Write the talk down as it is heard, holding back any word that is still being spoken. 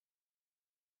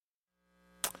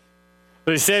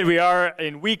So as I said, we are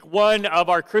in week 1 of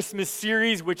our Christmas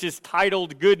series, which is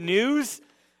titled Good News.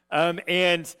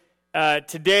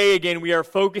 Today, again, we are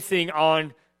focusing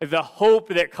on the hope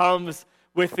that comes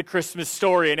with the Christmas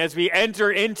story. And as we enter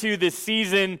into this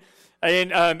season,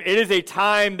 it is a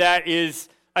time that is,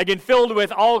 again, filled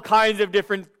with all kinds of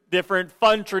different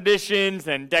fun traditions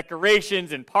and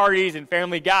decorations and parties and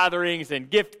family gatherings and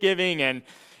gift giving and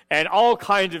all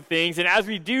kinds of things. And as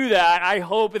we do that, I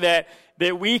hope that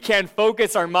we can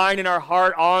focus our mind and our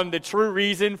heart on the true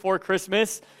reason for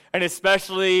Christmas, and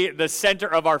especially the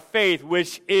center of our faith,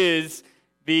 which is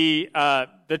the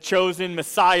chosen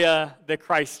Messiah, the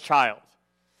Christ child.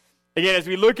 Again, as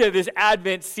we look at this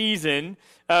Advent season,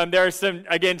 there are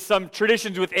some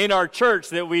traditions within our church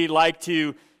that we like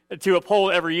to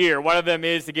uphold every year. One of them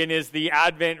is the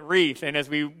Advent wreath, and as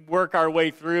we work our way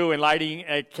through and lighting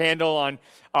a candle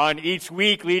on each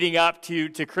week leading up to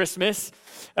Christmas,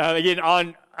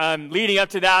 leading up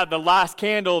to that, the last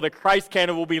candle, the Christ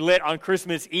candle, will be lit on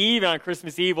Christmas Eve, and on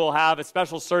Christmas Eve we'll have a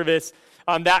special service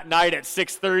on that night at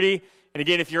 6:30. And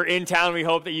again, if you're in town, we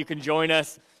hope that you can join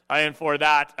us for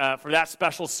that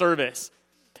special service.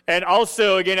 And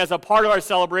also, again, as a part of our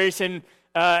celebration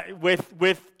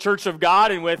with Church of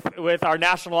God and with our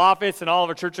national office and all of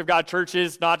our Church of God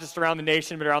churches, not just around the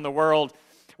nation but around the world,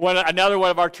 another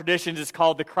one of our traditions is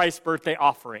called the Christ birthday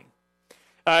offering.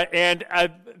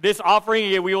 This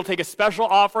offering, we will take a special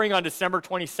offering on December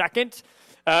 22nd,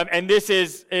 and this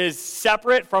is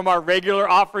separate from our regular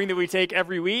offering that we take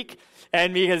every week.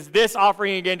 And because this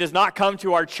offering, again, does not come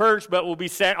to our church, but will be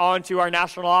sent on to our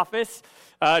national office,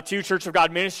 to Church of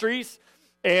God Ministries.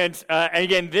 And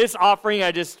again, this offering,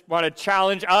 I just want to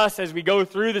challenge us as we go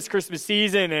through this Christmas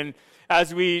season and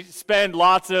as we spend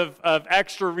lots of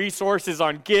extra resources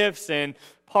on gifts and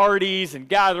parties and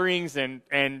gatherings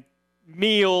and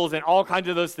meals and all kinds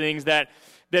of those things, that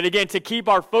again, to keep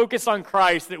our focus on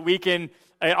Christ, that we can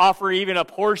offer even a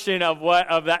portion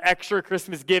of that extra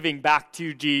Christmas giving back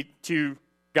to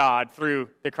God through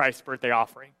the Christ birthday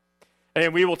offering.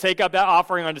 And we will take up that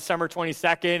offering on December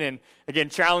 22nd, and again,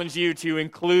 challenge you to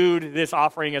include this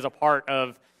offering as a part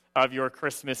of your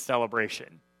Christmas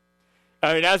celebration.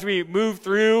 And as we move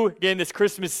through, again, this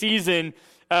Christmas season,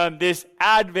 this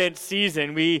Advent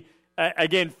season, we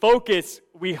again focus,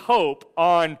 we hope,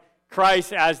 on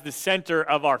Christ as the center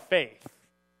of our faith.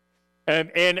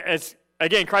 And as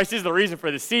again, Christ is the reason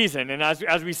for the season. And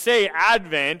as we say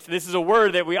Advent, this is a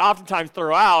word that we oftentimes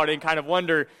throw out and kind of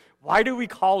wonder, why do we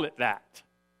call it that?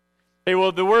 Okay,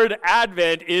 well, the word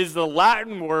Advent is the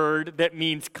Latin word that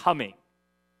means coming.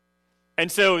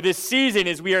 And so this season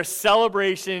is we are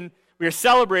celebrating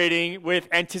with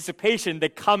anticipation the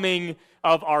coming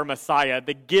of our Messiah,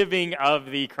 the giving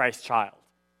of the Christ child.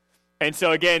 And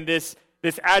so again, this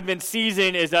Advent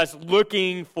season is us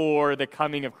looking for the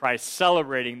coming of Christ,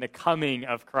 celebrating the coming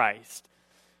of Christ.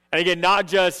 And again, not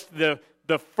just the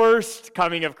first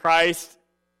coming of Christ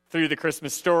through the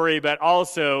Christmas story, but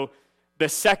also the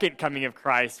second coming of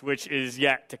Christ, which is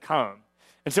yet to come.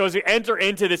 And so as we enter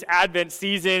into this Advent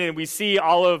season and we see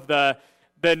all of the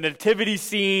nativity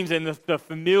scenes and the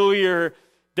familiar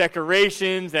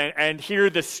decorations and hear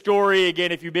the story,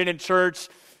 again, if you've been in church,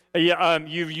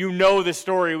 you know the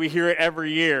story. We hear it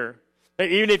every year.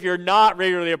 Even if you're not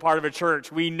regularly a part of a church,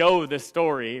 we know the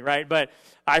story, right? But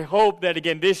I hope that,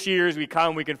 again, this year as we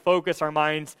come, we can focus our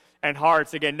minds and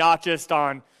hearts, again, not just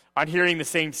on hearing the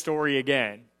same story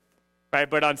again, right?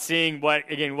 But on seeing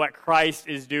what Christ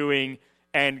is doing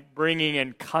and bringing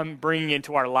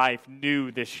into our life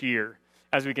new this year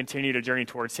as we continue to journey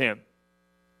towards Him.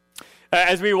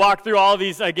 As we walk through all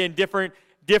these, again, different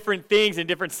things and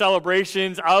different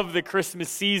celebrations of the Christmas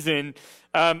season,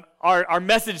 our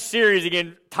message series,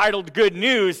 again, titled Good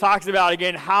News, talks about,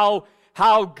 again, how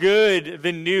good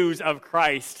the news of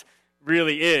Christ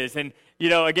really is. And,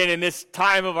 again, in this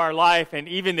time of our life and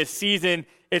even this season,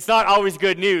 it's not always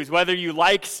good news. Whether you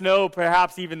like snow,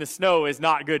 perhaps even the snow is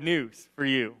not good news for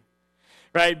you,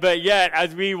 right? But yet,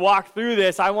 as we walk through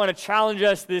this, I want to challenge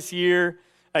us this year,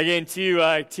 again,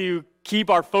 to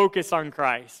keep our focus on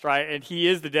Christ, right? And He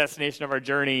is the destination of our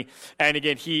journey. And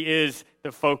again, He is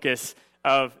the focus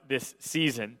of this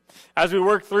season. As we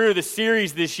work through the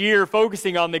series this year,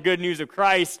 focusing on the good news of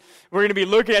Christ, we're going to be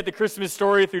looking at the Christmas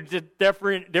story through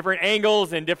different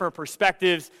angles and different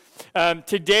perspectives.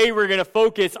 Today, we're going to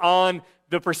focus on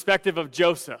the perspective of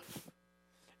Joseph.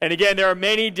 And again, there are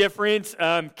many different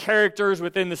characters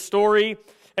within the story,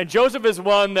 and Joseph is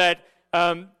one that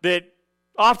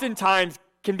oftentimes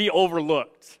can be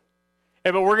overlooked.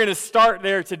 But we're going to start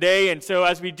there today, and so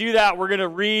as we do that, we're going to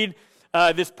read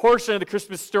this portion of the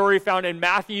Christmas story found in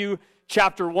Matthew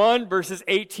chapter 1, verses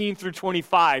 18 through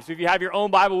 25. So if you have your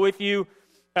own Bible with you,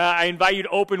 I invite you to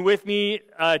open with me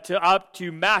up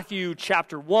to Matthew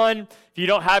chapter 1. If you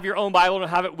don't have your own Bible, don't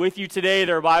have it with you today,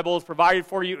 there are Bibles provided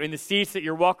for you in the seats that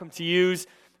you're welcome to use.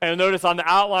 And you'll notice on the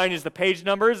outline is the page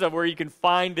numbers of where you can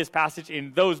find this passage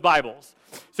in those Bibles.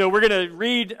 So we're going to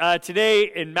read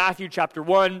today in Matthew chapter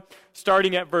 1,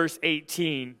 starting at verse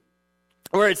 18,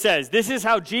 where it says, "This is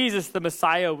how Jesus the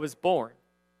Messiah was born.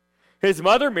 His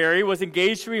mother Mary was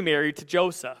engaged to be married to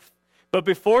Joseph. But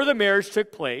before the marriage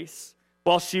took place,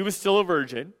 while she was still a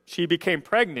virgin, she became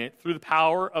pregnant through the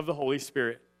power of the Holy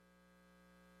Spirit.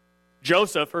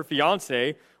 Joseph, her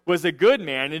fiancé, was a good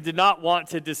man and did not want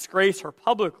to disgrace her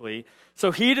publicly,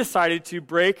 so he decided to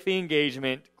break the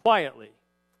engagement quietly.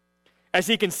 As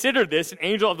he considered this, an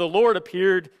angel of the Lord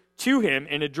appeared to him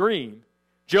in a dream.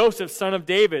 'Joseph, son of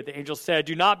David,' the angel said,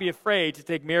 'do not be afraid to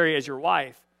take Mary as your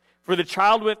wife, for the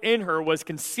child within her was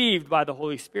conceived by the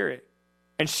Holy Spirit,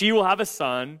 and she will have a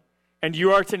son, and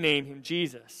you are to name him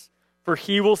Jesus, for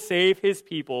he will save his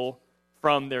people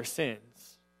from their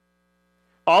sins.'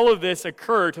 All of this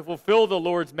occurred to fulfill the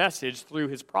Lord's message through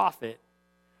his prophet.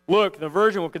 'Look, the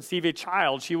virgin will conceive a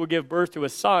child. She will give birth to a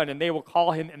son, and they will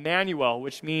call him Emmanuel,'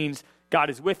 which means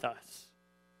God is with us.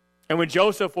 And when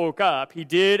Joseph woke up, he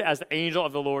did as the angel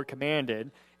of the Lord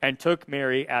commanded and took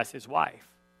Mary as his wife.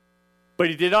 But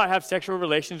he did not have sexual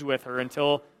relations with her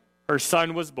until her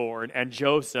son was born, and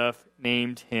Joseph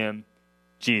named him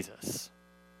Jesus."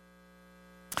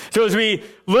 So as we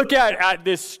look at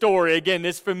this story, again,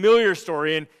 this familiar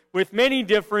story, and with many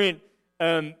different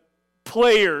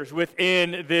players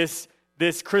within this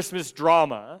Christmas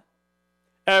drama,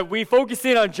 we focus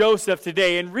in on Joseph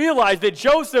today and realize that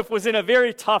Joseph was in a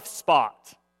very tough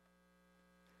spot.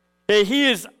 He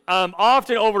is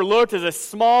often overlooked as a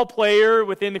small player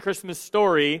within the Christmas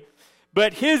story,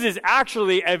 but his is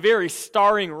actually a very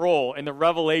starring role in the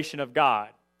revelation of God.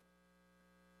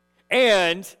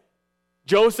 And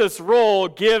Joseph's role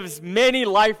gives many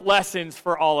life lessons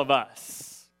for all of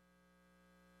us.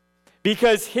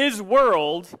 Because his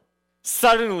world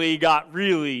suddenly got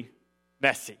really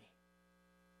messy.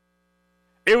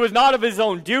 It was not of his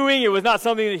own doing. It was not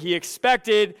something that he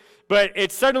expected, but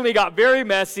it suddenly got very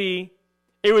messy.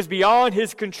 It was beyond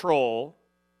his control.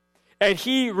 And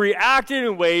he reacted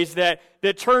in ways that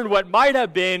turned what might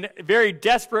have been very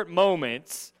desperate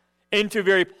moments into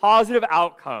very positive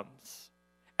outcomes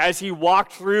as he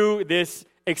walked through this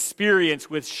experience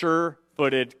with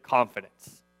sure-footed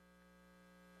confidence.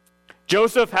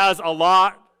 Joseph has a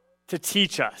lot to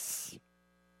teach us.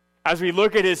 As we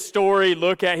look at his story,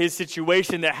 look at his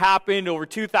situation that happened over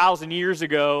 2,000 years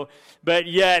ago, but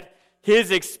yet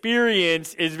his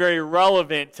experience is very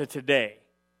relevant to today,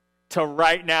 to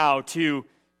right now, to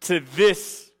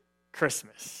this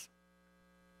Christmas.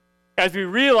 As we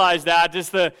realize that,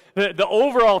 just the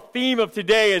overall theme of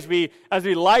today as we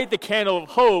light the candle of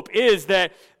hope is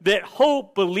that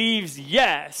hope believes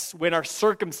yes when our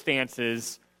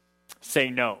circumstances say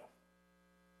no.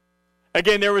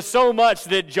 Again, there was so much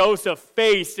that Joseph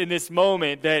faced in this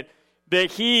moment that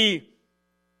he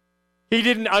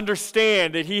didn't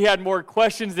understand, that he had more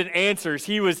questions than answers.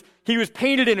 He was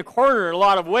painted in a corner in a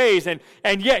lot of ways, and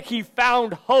yet he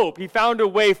found hope. He found a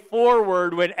way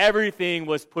forward when everything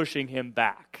was pushing him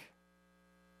back.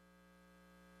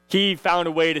 He found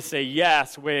a way to say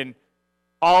yes when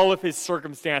all of his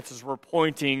circumstances were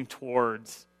pointing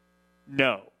towards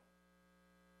no.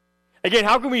 Again,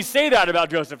 how can we say that about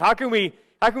Joseph? How can we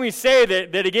say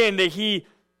that again, that he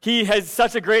has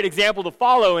such a great example to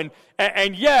follow,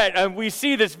 and yet we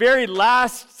see this very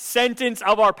last sentence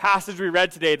of our passage we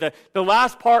read today, the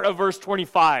last part of verse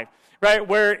 25, right,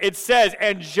 where it says,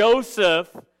 "And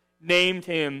Joseph named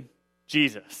him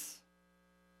Jesus."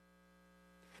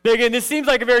 Now, again, this seems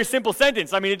like a very simple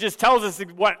sentence. I mean, it just tells us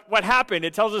what happened.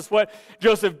 It tells us what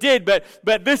Joseph did,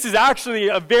 but this is actually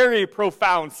a very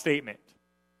profound statement.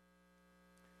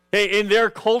 In their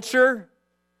culture,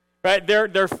 right,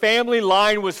 their family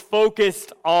line was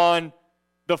focused on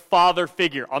the father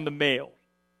figure, on the male.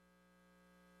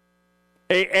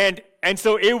 And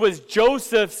so it was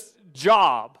Joseph's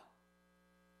job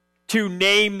to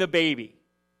name the baby.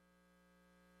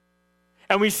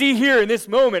 And we see here in this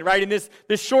moment, right, in this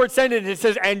short sentence, it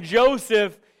says, "And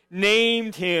Joseph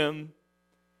named him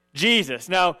Jesus."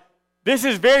 Now, this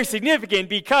is very significant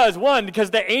because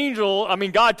the angel,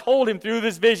 God told him through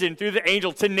this vision, through the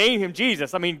angel, to name him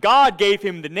Jesus. God gave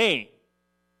him the name.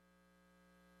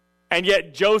 And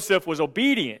yet Joseph was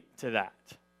obedient to that.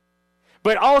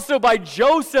 But also by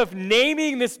Joseph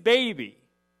naming this baby,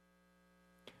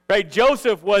 right,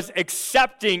 Joseph was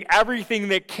accepting everything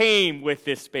that came with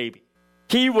this baby.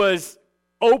 He was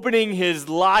opening his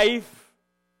life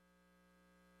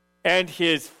and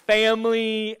his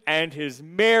family and his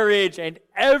marriage and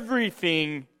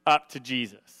everything up to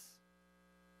Jesus.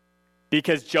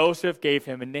 Because Joseph gave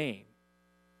him a name.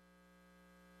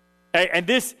 And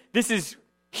this is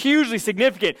hugely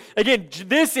significant. Again,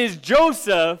 this is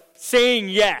Joseph saying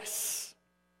yes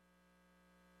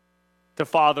to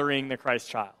fathering the Christ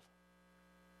child.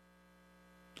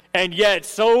 And yet,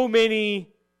 so many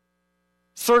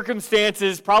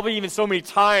circumstances, probably even so many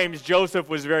times, Joseph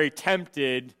was very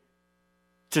tempted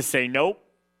to say, nope,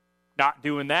 not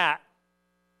doing that.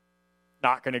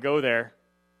 Not going to go there.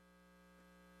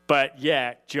 But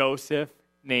yet, Joseph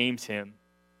names him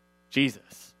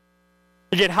Jesus.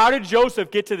 Again, how did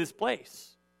Joseph get to this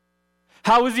place?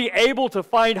 How was he able to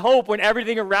find hope when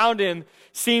everything around him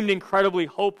seemed incredibly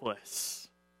hopeless?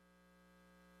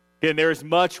 Again, there is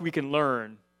much we can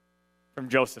learn from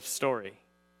Joseph's story.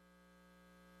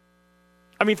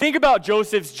 I mean, think about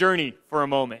Joseph's journey for a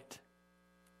moment.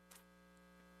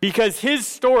 Because his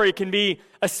story can be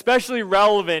especially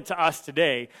relevant to us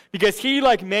today. Because he,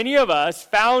 like many of us,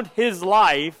 found his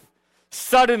life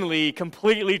suddenly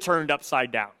completely turned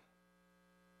upside down.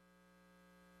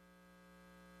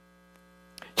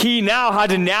 He now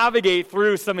had to navigate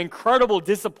through some incredible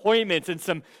disappointments and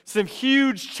some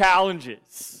huge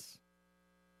challenges.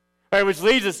 Right, which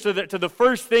leads us to the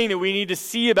first thing that we need to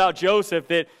see about Joseph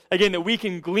that we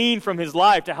can glean from his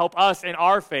life to help us in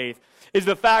our faith, is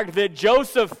the fact that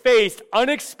Joseph faced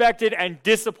unexpected and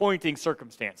disappointing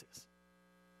circumstances.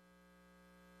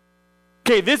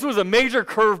 Okay, this was a major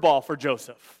curveball for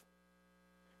Joseph.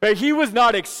 Right, he was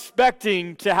not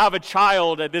expecting to have a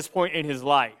child at this point in his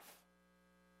life.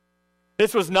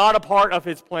 This was not a part of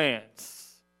his plans.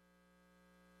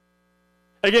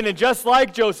 Again, and just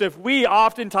like Joseph, we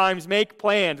oftentimes make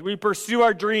plans. We pursue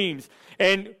our dreams,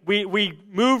 and we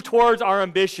move towards our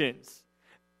ambitions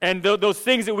and those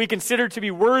things that we consider to be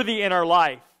worthy in our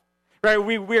life. Right?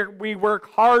 We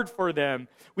work hard for them.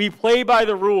 We play by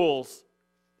the rules.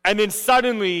 And then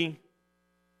suddenly,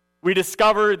 we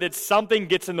discover that something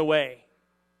gets in the way,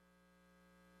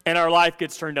 and our life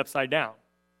gets turned upside down.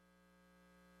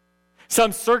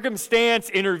 Some circumstance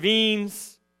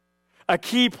intervenes. A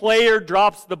key player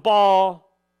drops the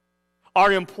ball.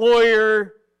 Our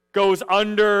employer goes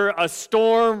under. A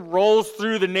storm rolls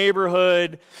through the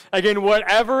neighborhood. Again,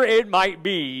 whatever it might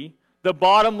be, the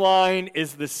bottom line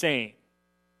is the same.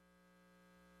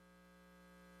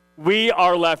 We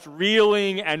are left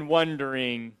reeling and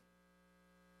wondering,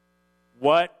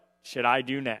 what should I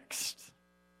do next?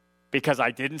 Because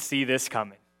I didn't see this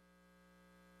coming.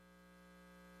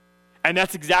 And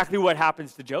that's exactly what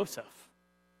happens to Joseph.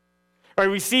 Right,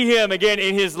 we see him again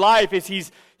in his life as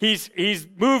he's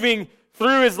moving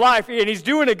through his life, and he's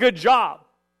doing a good job.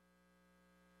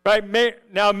 Right?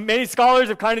 Now, many scholars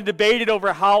have kind of debated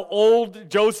over how old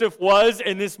Joseph was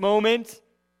in this moment.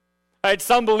 Right?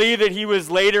 Some believe that he was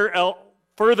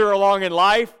further along in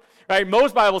life. Right?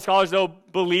 Most Bible scholars, though,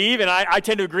 believe, and I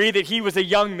tend to agree, that he was a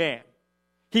young man.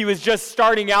 He was just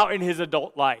starting out in his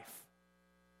adult life.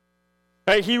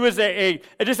 Right? He was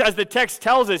just as the text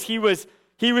tells us, he was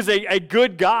a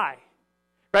good guy.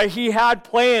 Right? He had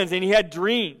plans and he had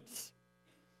dreams.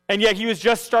 And yet he was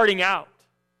just starting out.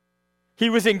 He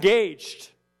was engaged.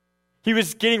 He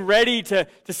was getting ready to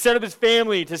set up his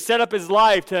family, to set up his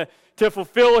life, to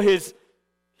fulfill his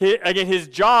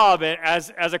job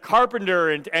as a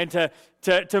carpenter and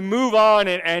to move on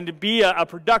and to be a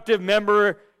productive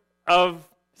member of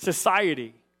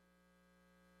society.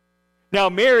 Now,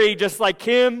 Mary, just like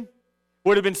Kim,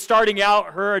 would have been starting out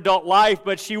her adult life,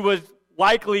 but she was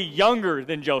likely younger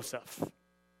than Joseph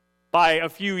by a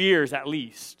few years at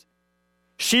least.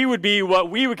 She would be what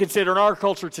we would consider in our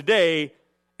culture today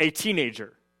a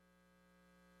teenager.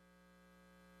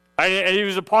 And it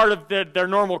was a part of their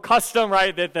normal custom,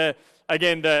 right, that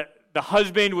the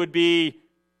husband would be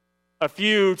a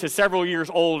few to several years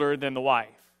older than the wife.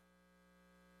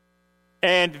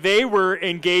 And they were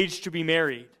engaged to be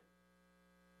married.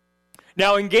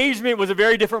 Now, engagement was a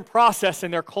very different process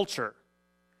in their culture,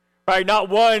 right? Not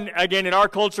one, again, in our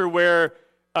culture where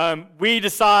we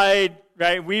decide,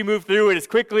 right, we move through it as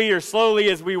quickly or slowly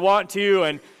as we want to,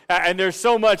 and there's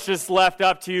so much just left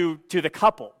up to the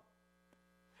couple.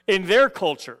 In their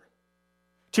culture,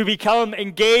 to become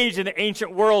engaged in the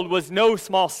ancient world was no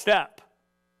small step.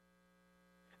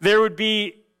 There would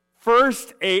be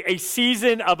first a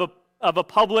season of a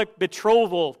public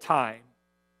betrothal time.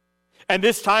 And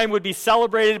this time would be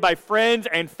celebrated by friends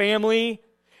and family,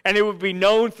 and it would be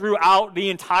known throughout the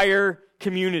entire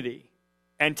community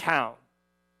and town.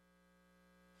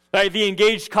 Right? The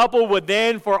engaged couple would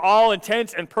then, for all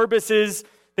intents and purposes,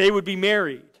 they would be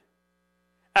married,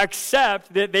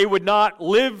 except that they would not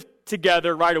live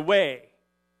together right away.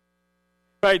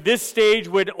 Right? This stage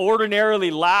would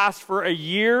ordinarily last for a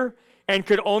year and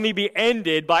could only be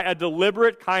ended by a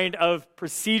deliberate kind of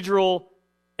procedural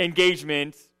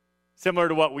engagement similar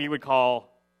to what we would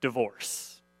call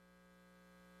divorce.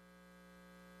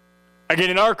 Again,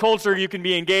 in our culture, you can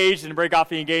be engaged and break off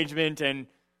the engagement,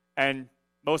 and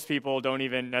most people don't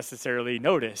even necessarily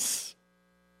notice.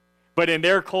 But in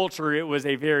their culture, it was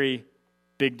a very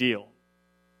big deal.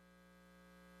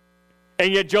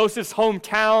 And yet Joseph's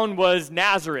hometown was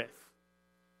Nazareth.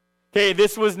 Okay,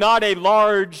 this was not a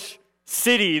large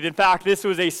city. In fact, this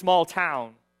was a small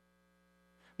town.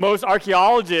 Most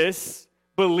archaeologists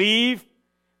believe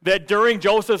that during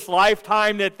Joseph's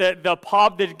lifetime that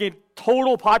the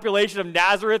total population of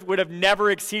Nazareth would have never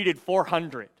exceeded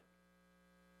 400.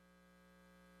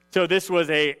 So this was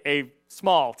a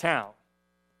small town.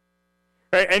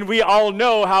 Right? And we all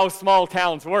know how small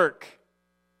towns work.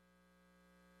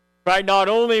 Right? Not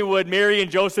only would Mary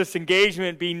and Joseph's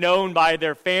engagement be known by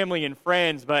their family and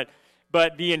friends, but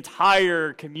the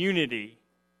entire community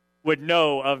would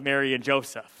know of Mary and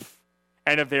Joseph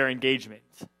and of their engagement.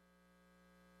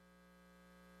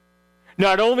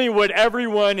 Not only would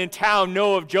everyone in town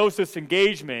know of Joseph's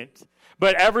engagement,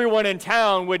 but everyone in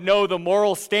town would know the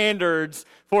moral standards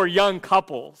for young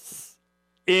couples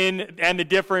and the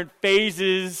different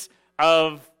phases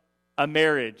of a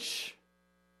marriage.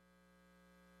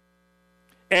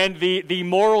 And the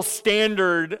moral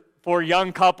standard for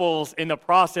young couples in the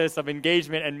process of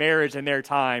engagement and marriage in their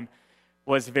time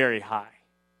was very high.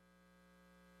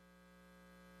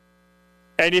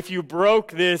 And if you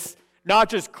broke this, not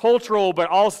just cultural, but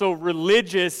also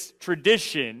religious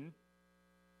tradition,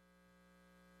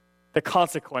 the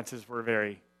consequences were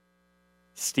very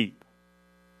steep.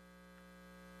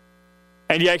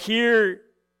 And yet here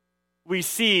we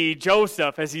see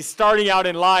Joseph as he's starting out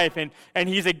in life, and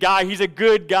he's a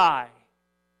good guy.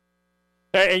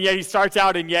 And yet he starts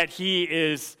out, and yet he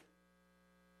is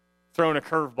thrown a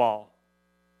curveball.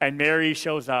 And Mary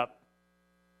shows up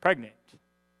pregnant.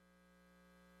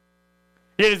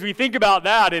 Yet as we think about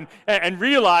that and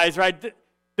realize, right,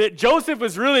 that Joseph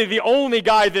was really the only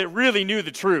guy that really knew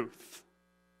the truth.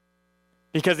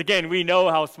 Because again, we know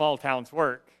how small towns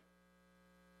work.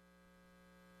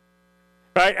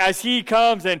 Right? As he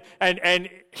comes and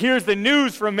hears the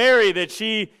news from Mary that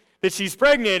she's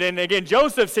pregnant, and again,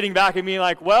 Joseph sitting back and being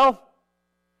like, well,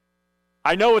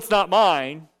 I know it's not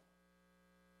mine.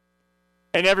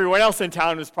 And everyone else in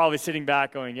town was probably sitting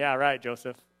back going, yeah, right,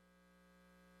 Joseph.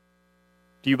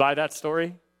 Do you buy that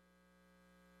story?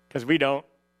 Because we don't.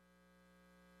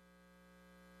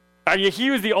 And yet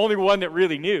he was the only one that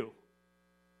really knew.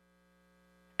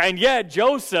 And yet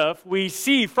Joseph, we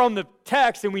see from the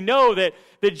text, and we know that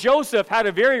Joseph had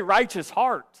a very righteous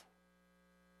heart.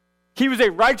 He was a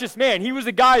righteous man. He was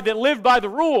a guy that lived by the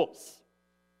rules.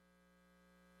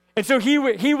 And so he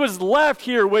was left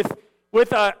here with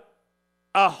a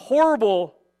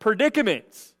horrible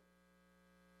predicament.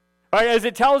 Right, as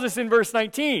it tells us in verse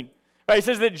 19. Right, it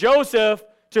says that Joseph,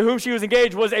 to whom she was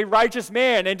engaged, was a righteous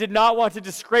man and did not want to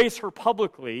disgrace her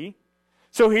publicly.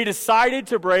 So he decided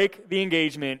to break the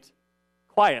engagement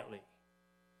quietly.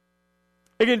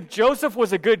 Again, Joseph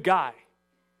was a good guy.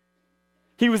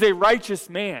 He was a righteous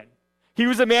man. He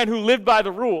was a man who lived by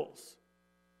the rules.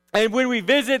 And when we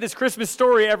visit this Christmas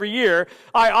story every year,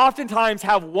 I oftentimes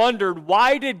have wondered,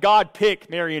 why did God pick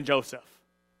Mary and Joseph?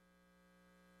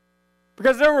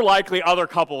 Because there were likely other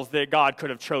couples that God could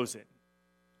have chosen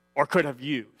or could have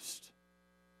used.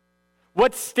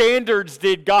 What standards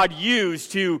did God use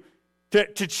to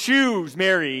choose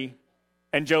Mary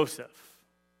and Joseph?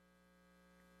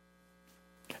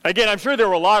 Again, I'm sure there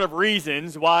were a lot of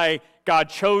reasons why God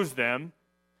chose them,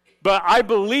 but I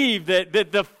believe that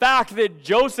the fact that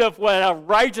Joseph had a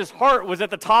righteous heart was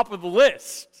at the top of the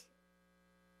list.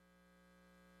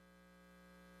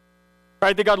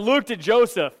 Right, that God looked at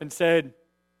Joseph and said,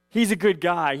 he's a good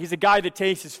guy. He's a guy that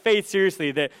takes his faith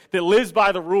seriously, that lives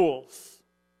by the rules,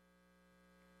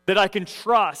 that I can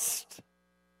trust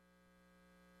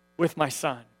with my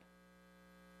son.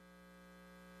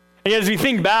 And as we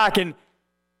think back and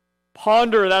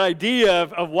ponder that idea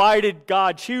of why did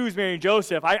God choose Mary and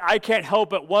Joseph, I can't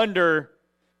help but wonder,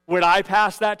 would I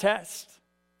pass that test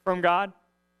from God?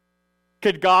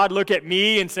 Could God look at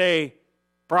me and say,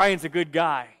 Brian's a good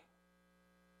guy.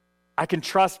 I can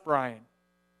trust Brian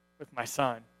with my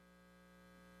son.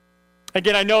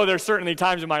 Again, I know there's certainly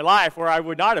times in my life where I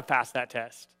would not have passed that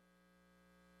test.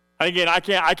 Again, I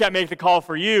can't make the call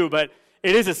for you, but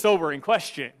it is a sobering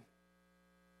question.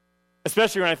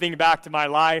 Especially when I think back to my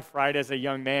life, right, as a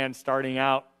young man starting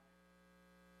out.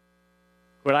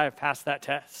 Would I have passed that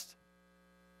test?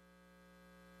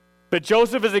 But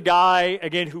Joseph is a guy,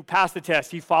 again, who passed the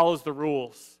test. He follows the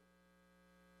rules.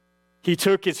 He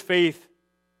took his faith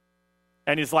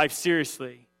and his life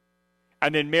seriously.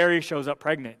 And then Mary shows up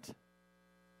pregnant.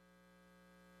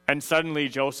 And suddenly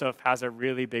Joseph has a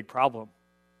really big problem.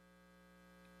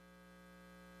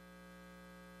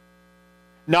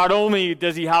 Not only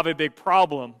does he have a big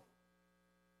problem,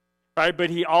 right, but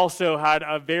he also had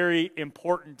a very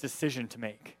important decision to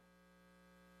make.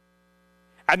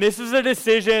 And this is a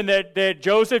decision that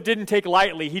Joseph didn't take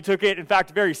lightly. He took it, in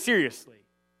fact, very seriously.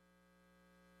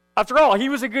 After all, he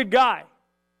was a good guy.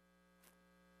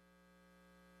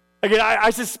 Again, I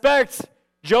suspect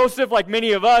Joseph, like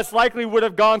many of us, likely would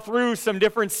have gone through some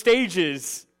different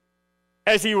stages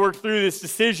as he worked through this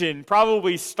decision.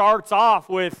 Probably starts off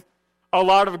with a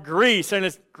lot of grief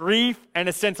and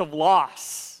a sense of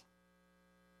loss.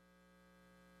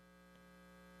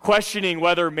 Questioning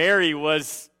whether Mary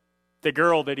was the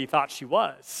girl that he thought she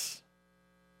was.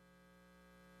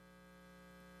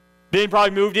 Then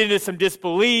probably moved into some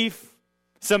disbelief,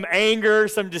 some anger,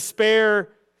 some despair,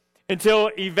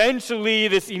 until eventually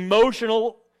this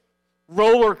emotional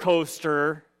roller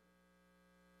coaster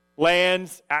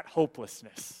lands at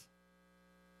hopelessness.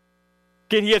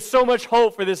 Again, he had so much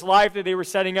hope for this life that they were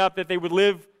setting up, that they would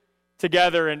live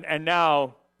together, and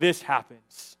now this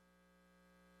happens.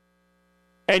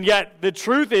 And yet, the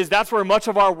truth is, that's where much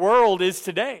of our world is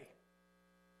today.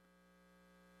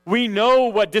 We know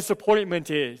what disappointment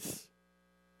is.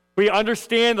 We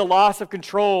understand the loss of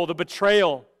control, the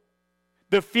betrayal,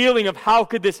 the feeling of how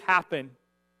could this happen?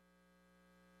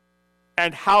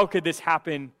 And how could this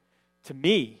happen to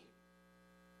me?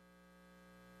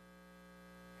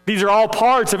 These are all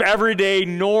parts of everyday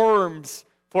norms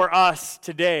for us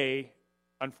today,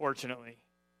 unfortunately.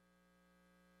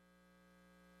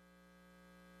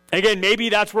 Again, maybe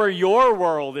that's where your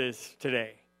world is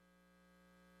today.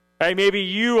 Right? Maybe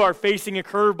you are facing a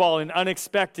curveball, an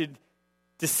unexpected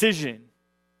decision.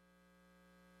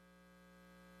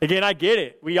 Again, I get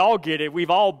it. We all get it. We've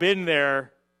all been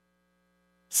there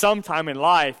sometime in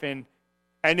life. And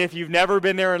if you've never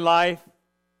been there in life,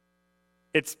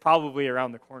 it's probably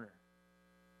around the corner.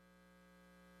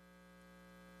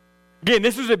 Again,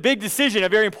 this was a big decision, a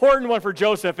very important one for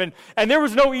Joseph, and there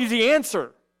was no easy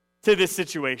answer to this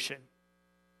situation.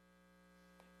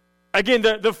 Again,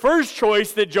 the first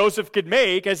choice that Joseph could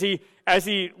make as he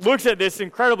looks at this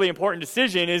incredibly important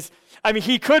decision is,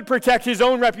 he could protect his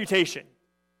own reputation.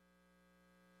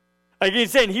 Like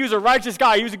he's saying, he was a righteous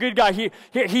guy, he was a good guy.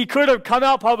 He could have come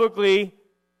out publicly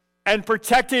and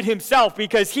protected himself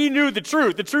because he knew the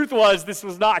truth. The truth was this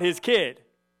was not his kid.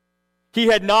 He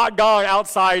had not gone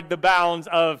outside the bounds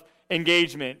of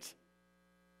engagement.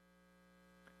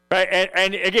 Right?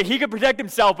 And again, he could protect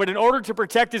himself, but in order to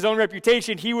protect his own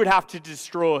reputation, he would have to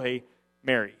destroy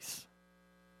Mary's.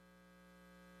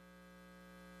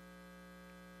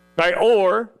 Right?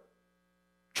 Or,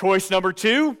 choice number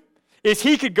 2 is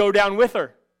he could go down with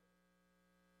her.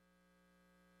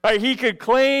 Right? He could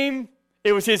claim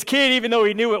it was his kid, even though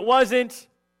he knew it wasn't.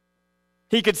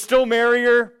 He could still marry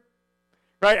her,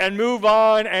 right, and move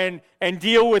on and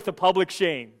deal with the public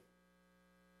shame.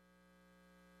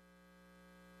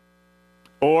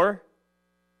 Or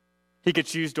he could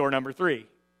choose door number 3.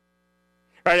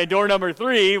 Right, and door number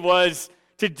 3 was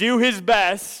to do his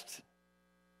best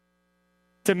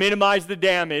to minimize the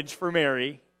damage for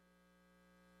Mary,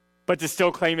 but to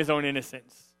still claim his own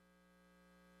innocence.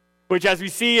 Which, as we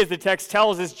see, as the text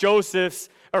tells us, Joseph's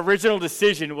original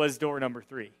decision was door number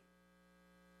 3.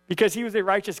 Because he was a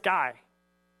righteous guy.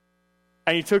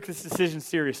 And he took this decision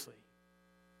seriously.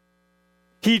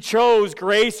 He chose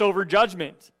grace over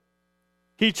judgment.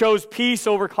 He chose peace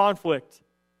over conflict.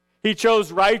 He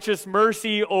chose righteous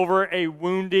mercy over a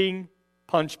wounding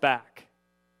punchback.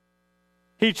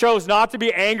 He chose not to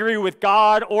be angry with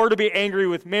God or to be angry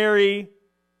with Mary,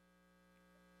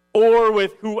 or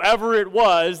with whoever it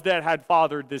was that had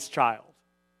fathered this child.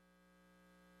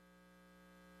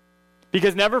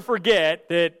 Because never forget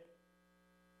that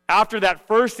after that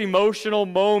first emotional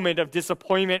moment of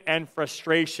disappointment and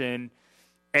frustration,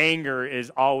 anger is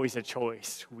always a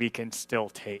choice we can still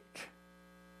take.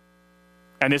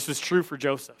 And this was true for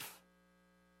Joseph.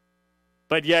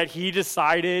 But yet he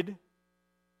decided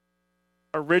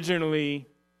originally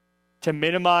to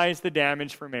minimize the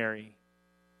damage for Mary,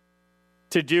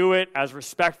 to do it as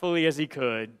respectfully as he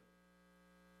could,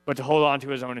 but to hold on to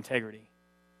his own integrity.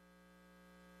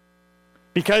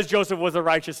 Because Joseph was a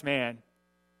righteous man,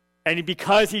 and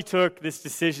because he took this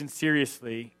decision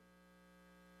seriously,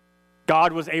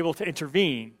 God was able to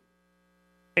intervene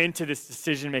into this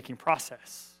decision-making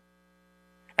process.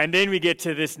 And then we get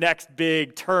to this next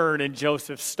big turn in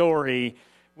Joseph's story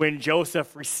when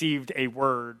Joseph received a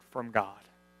word from God.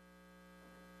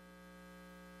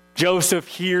 Joseph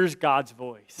hears God's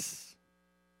voice,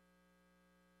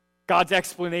 God's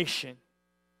explanation.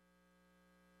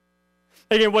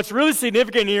 Again, what's really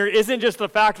significant here isn't just the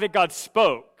fact that God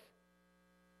spoke,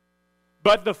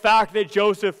 but the fact that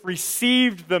Joseph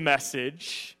received the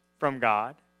message from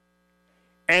God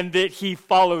and that he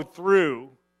followed through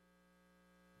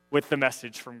with the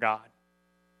message from God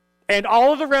and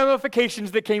all of the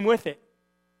ramifications that came with it.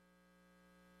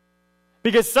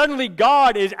 Because suddenly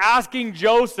God is asking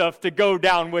Joseph to go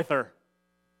down with her.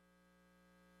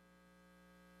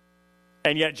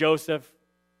 And yet Joseph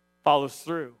follows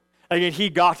through. Again,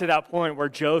 he got to that point where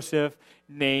Joseph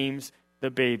names the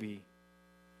baby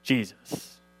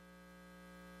Jesus.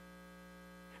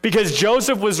 Because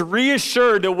Joseph was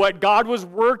reassured that what God was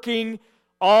working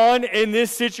on in this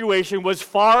situation was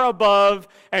far above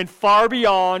and far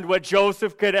beyond what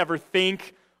Joseph could ever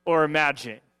think or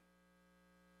imagine.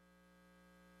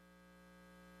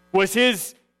 Was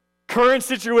his current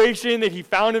situation that he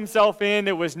found himself in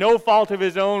that was no fault of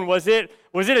his own, was it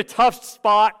a tough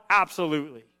spot?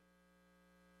 Absolutely.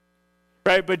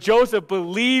 Right? But Joseph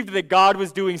believed that God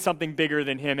was doing something bigger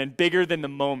than him and bigger than the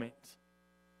moment.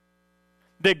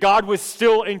 That God was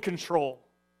still in control.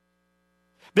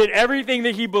 That everything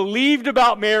that he believed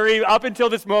about Mary up until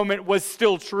this moment was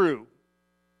still true.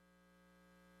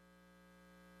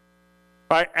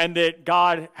 Right? And that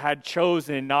God had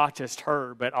chosen not just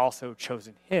her, but also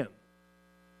chosen him.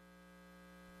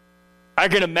 I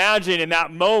can imagine in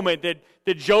that moment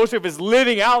that Joseph is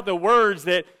living out the words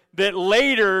that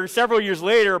later, several years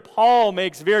later, Paul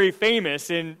makes very famous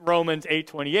in Romans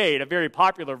 8:28, a very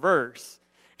popular verse.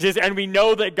 It says, and we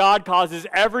know that God causes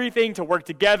everything to work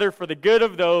together for the good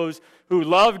of those who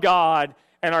love God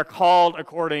and are called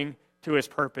according to his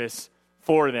purpose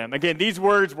for them. Again, these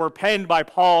words were penned by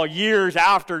Paul years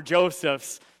after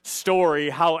Joseph's story.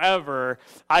 However,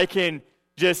 I can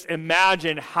just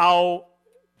imagine how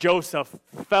Joseph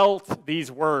felt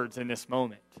these words in this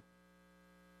moment.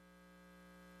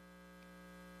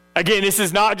 Again, this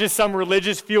is not just some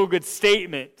religious feel-good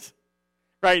statement,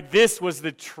 right? This was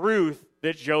the truth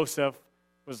that Joseph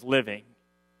was living.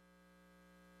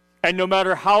 And no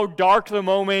matter how dark the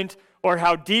moment, or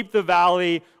how deep the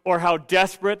valley, or how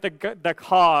desperate the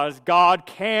cause, God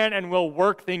can and will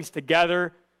work things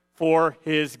together for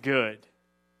his good.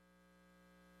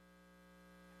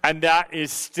 And that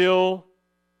is still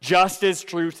just as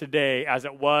true today as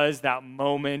it was that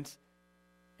moment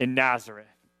in Nazareth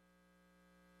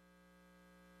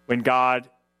when God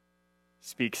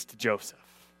speaks to Joseph.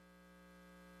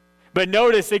 But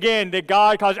notice again that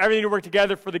God caused everything to work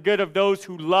together for the good of those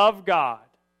who love God,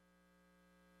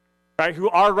 right? Who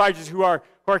are righteous, who are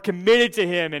committed to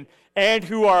him, and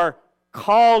who are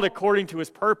called according to his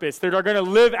purpose, that are going to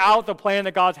live out the plan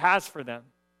that God has for them.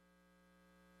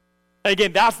 And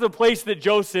again, that's the place that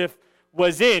Joseph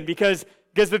was in, because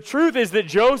the truth is that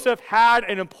Joseph had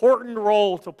an important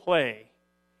role to play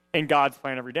in God's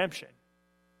plan of redemption.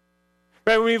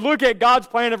 Right, when we look at God's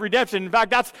plan of redemption, in fact,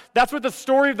 that's what the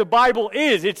story of the Bible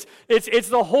is. It's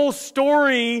the whole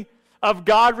story of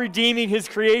God redeeming his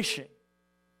creation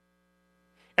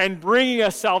and bringing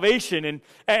us salvation. And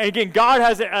again, God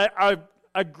has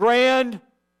a grand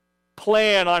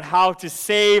plan on how to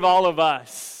save all of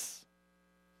us.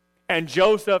 And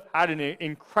Joseph had an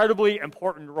incredibly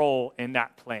important role in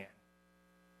that plan.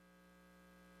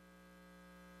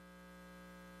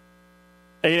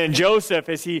 And Joseph,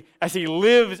 as he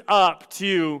lives up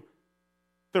to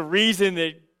the reason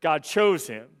that God chose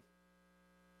him,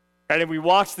 and we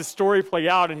watch the story play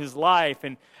out in his life,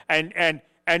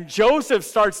 and Joseph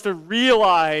starts to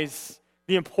realize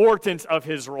the importance of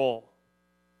his role.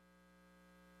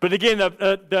 But again,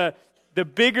 the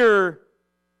bigger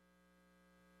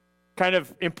kind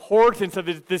of importance of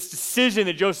this decision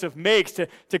that Joseph makes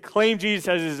to claim Jesus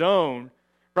as his own,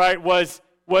 right, was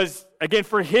again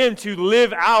for him to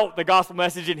live out the gospel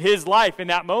message in his life in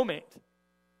that moment.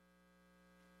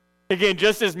 Again,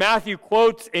 just as Matthew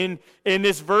quotes in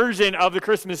this version of the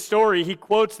Christmas story, he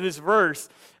quotes this verse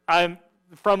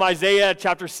from Isaiah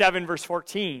chapter 7, verse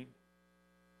 14,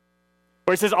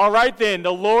 where it says, all right then,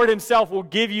 the Lord himself will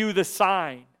give you the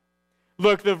sign.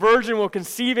 Look, the virgin will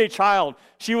conceive a child.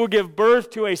 She will give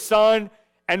birth to a son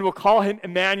and will call him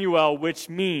Emmanuel, which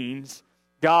means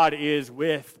God is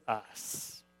with us.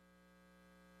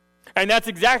 And that's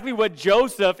exactly what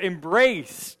Joseph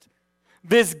embraced,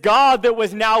 this God that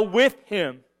was now with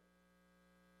him.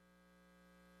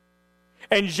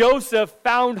 And Joseph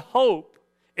found hope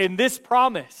in this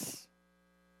promise,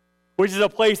 which is a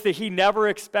place that he never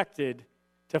expected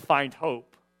to find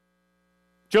hope.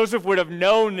 Joseph would have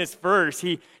known this verse.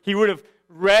 He would have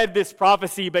read this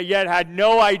prophecy, but yet had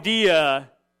no idea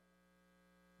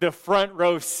the front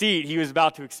row seat he was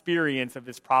about to experience of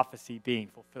this prophecy being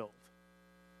fulfilled.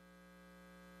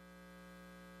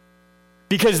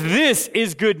 Because this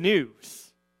is good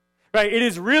news, right? It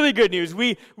is really good news.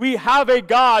 We have a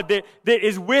God that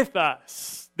is with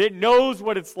us, that knows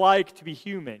what it's like to be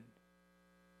human.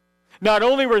 Not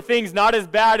only were things not as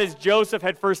bad as Joseph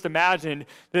had first imagined,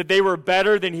 that they were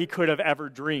better than he could have ever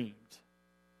dreamed.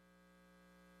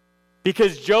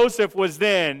 Because Joseph was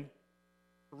then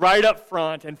right up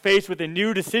front and faced with a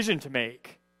new decision to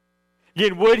make.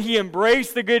 Again, would he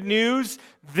embrace the good news,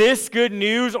 this good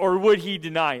news, or would he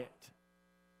deny it?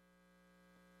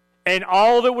 And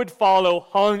all that would follow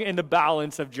hung in the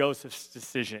balance of Joseph's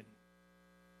decision.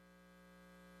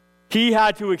 He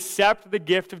had to accept the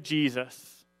gift of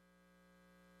Jesus,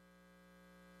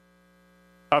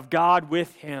 of God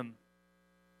with him,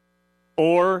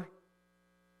 or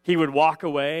he would walk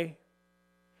away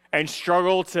and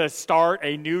struggle to start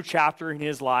a new chapter in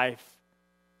his life,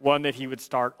 one that he would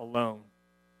start alone,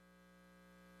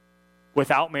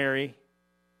 without Mary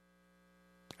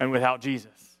and without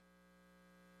Jesus.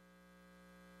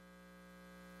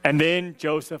 And then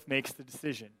Joseph makes the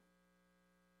decision.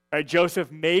 Right?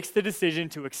 Joseph makes the decision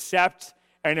to accept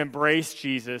and embrace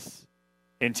Jesus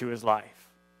into his life.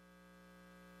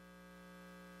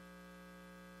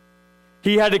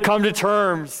 He had to come to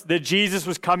terms that Jesus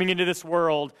was coming into this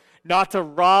world not to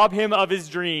rob him of his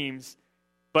dreams,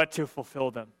 but to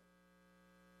fulfill them.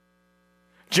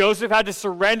 Joseph had to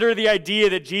surrender the idea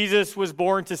that Jesus was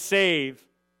born to save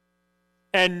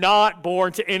and not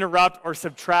born to interrupt or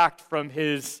subtract from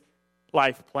his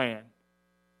life plan.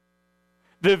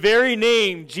 The very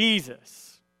name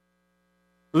Jesus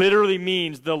literally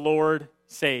means the Lord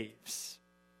saves.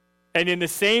 And in the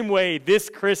same way, this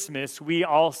Christmas, we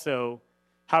also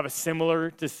have a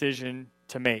similar decision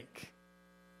to make.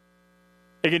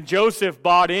 Again, Joseph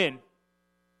bought in.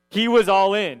 He was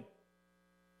all in.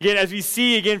 Again, as we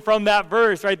see again from that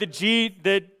verse, right,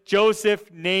 that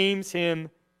Joseph names him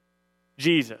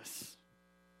Jesus.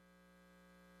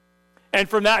 And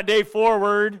from that day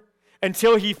forward,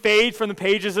 until he fades from the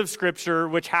pages of Scripture,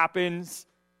 which happens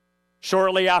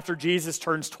shortly after Jesus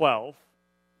turns 12,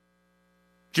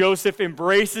 Joseph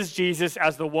embraces Jesus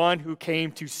as the one who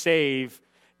came to save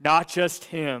not just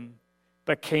him,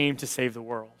 but came to save the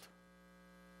world.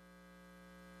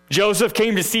 Joseph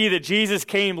came to see that Jesus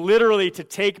came literally to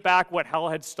take back what hell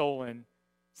had stolen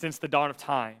since the dawn of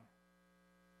time,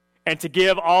 and to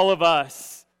give all of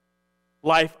us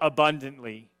life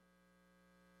abundantly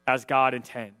as God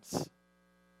intends.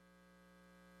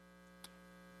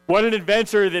 What an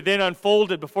adventure that then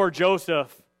unfolded before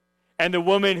Joseph and the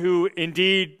woman who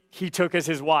indeed he took as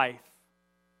his wife.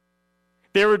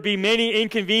 There would be many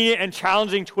inconvenient and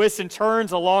challenging twists and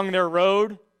turns along their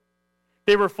road.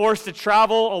 They were forced to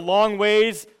travel a long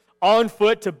ways on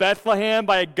foot to Bethlehem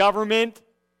by a government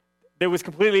that was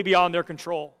completely beyond their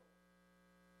control.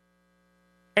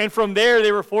 And from there,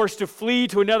 they were forced to flee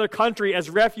to another country as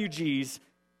refugees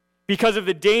because of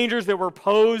the dangers that were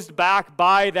posed back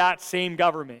by that same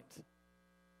government.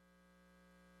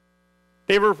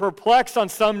 They were perplexed on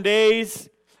some days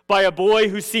by a boy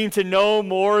who seemed to know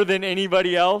more than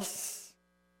anybody else.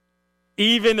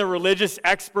 Even the religious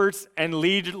experts and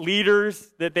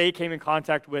leaders that they came in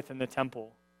contact with in the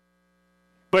temple.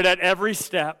 But at every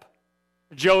step,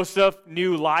 Joseph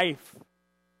knew life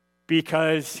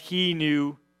because he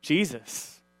knew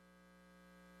Jesus.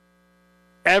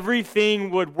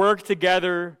 Everything would work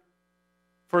together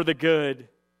for the good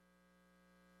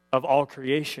of all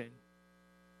creation.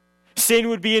 Sin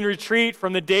would be in retreat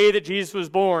from the day that Jesus was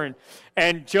born,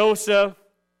 and Joseph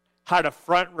had a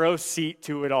front row seat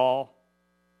to it all.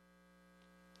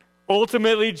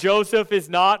 Ultimately, Joseph is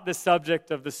not the subject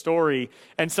of the story,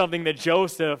 and something that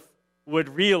Joseph would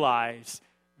realize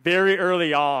very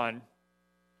early on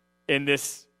in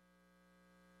this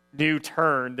new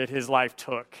turn that his life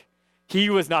took. He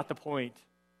was not the point.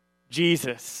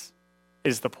 Jesus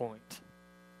is the point.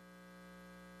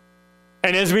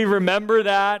 And as we remember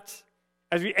that,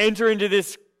 as we enter into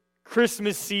this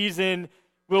Christmas season,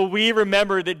 will we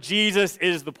remember that Jesus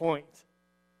is the point?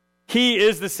 He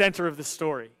is the center of the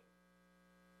story.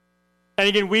 And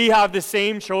again, we have the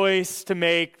same choice to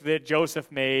make that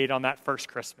Joseph made on that first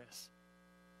Christmas.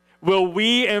 Will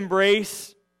we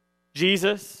embrace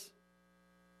Jesus?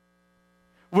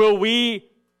 Will we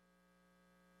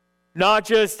not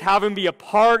just have him be a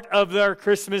part of our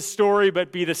Christmas story,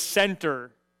 but be the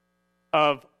center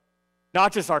of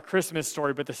not just our Christmas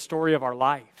story, but the story of our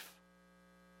life?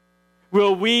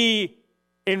 Will we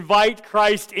invite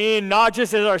Christ in, not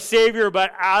just as our Savior,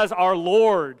 but as our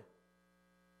Lord,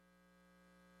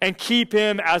 and keep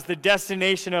him as the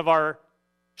destination of our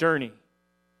journey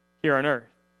here on earth?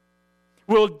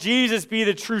 Will Jesus be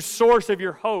the true source of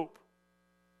your hope?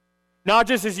 Not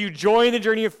just as you join the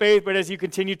journey of faith, but as you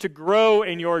continue to grow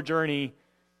in your journey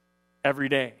every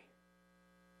day.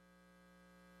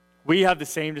 We have the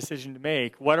same decision to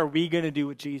make. What are we going to do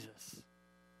with Jesus?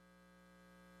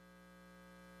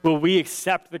 Will we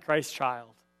accept the Christ child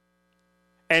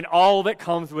and all that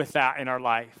comes with that in our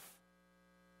life?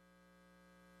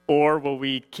 Or will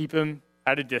we keep him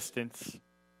at a distance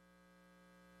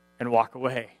and walk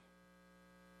away?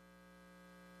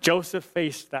 Joseph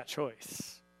faced that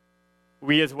choice.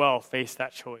 We as well face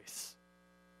that choice.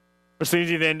 Which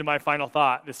leads me then to my final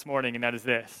thought this morning, and that is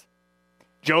this.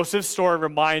 Joseph's story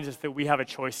reminds us that we have a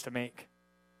choice to make.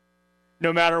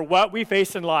 No matter what we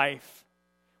face in life,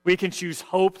 we can choose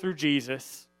hope through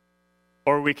Jesus,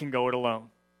 or we can go it alone.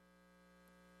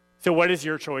 So what is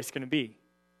your choice going to be?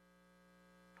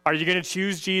 Are you going to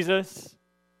choose Jesus?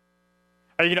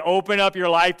 Are you going to open up your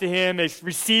life to him,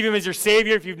 receive him as your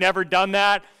Savior if you've never done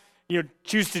that?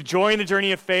 Choose to join the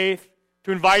journey of faith,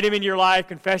 to invite him into your life,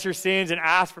 confess your sins, and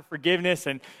ask for forgiveness,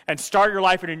 and start your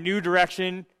life in a new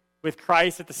direction with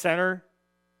Christ at the center?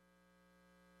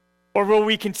 Or will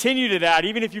we continue to that,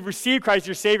 even if you've received Christ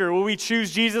your Savior, will we choose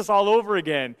Jesus all over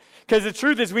again? Because the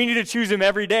truth is we need to choose him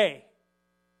every day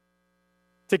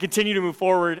to continue to move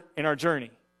forward in our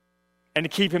journey and to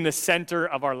keep him the center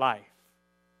of our life.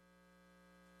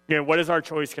 What is our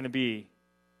choice going to be?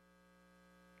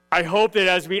 I hope that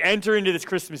as we enter into this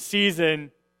Christmas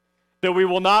season, that we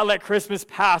will not let Christmas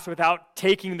pass without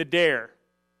taking the dare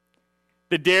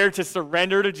to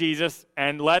surrender to Jesus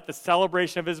and let the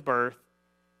celebration of his birth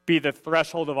be the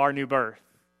threshold of our new birth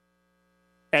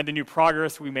and the new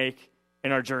progress we make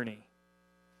in our journey.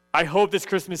 I hope this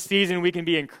Christmas season we can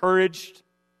be encouraged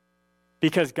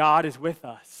because God is with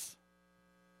us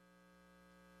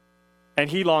and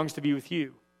he longs to be with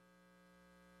you.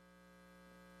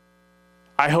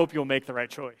 I hope you'll make the right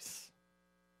choice.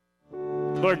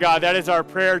 Lord God, that is our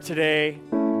prayer today.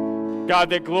 God,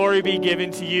 that glory be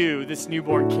given to you, this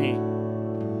newborn King.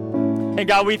 And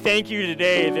God, we thank you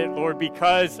today that, Lord,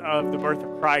 because of the birth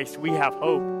of Christ, we have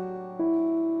hope.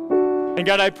 And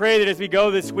God, I pray that as we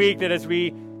go this week, that as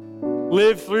we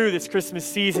live through this Christmas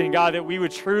season, God, that we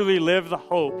would truly live the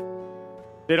hope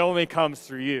that only comes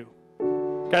through you.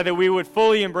 God, that we would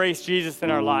fully embrace Jesus in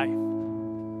our life.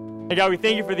 And God, we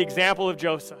thank you for the example of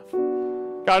Joseph.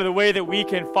 God, the way that we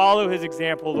can follow his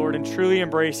example, Lord, and truly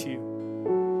embrace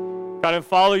you. God, and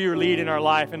follow your lead in our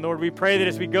life. And Lord, we pray that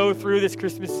as we go through this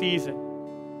Christmas season,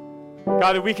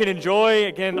 God, that we can enjoy,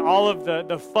 again, all of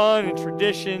the fun and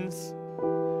traditions,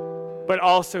 but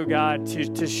also, God,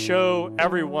 to show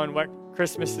everyone what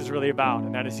Christmas is really about,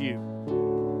 and that is you.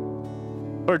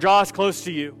 Lord, draw us close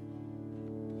to you.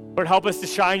 Lord, help us to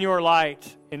shine your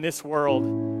light in this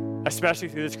world, especially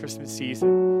through this Christmas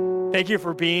season. Thank you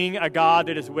for being a God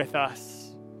that is with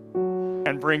us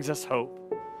and brings us hope.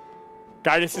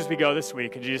 Guide us as we go this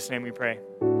week. In Jesus' name we pray.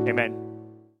 Amen.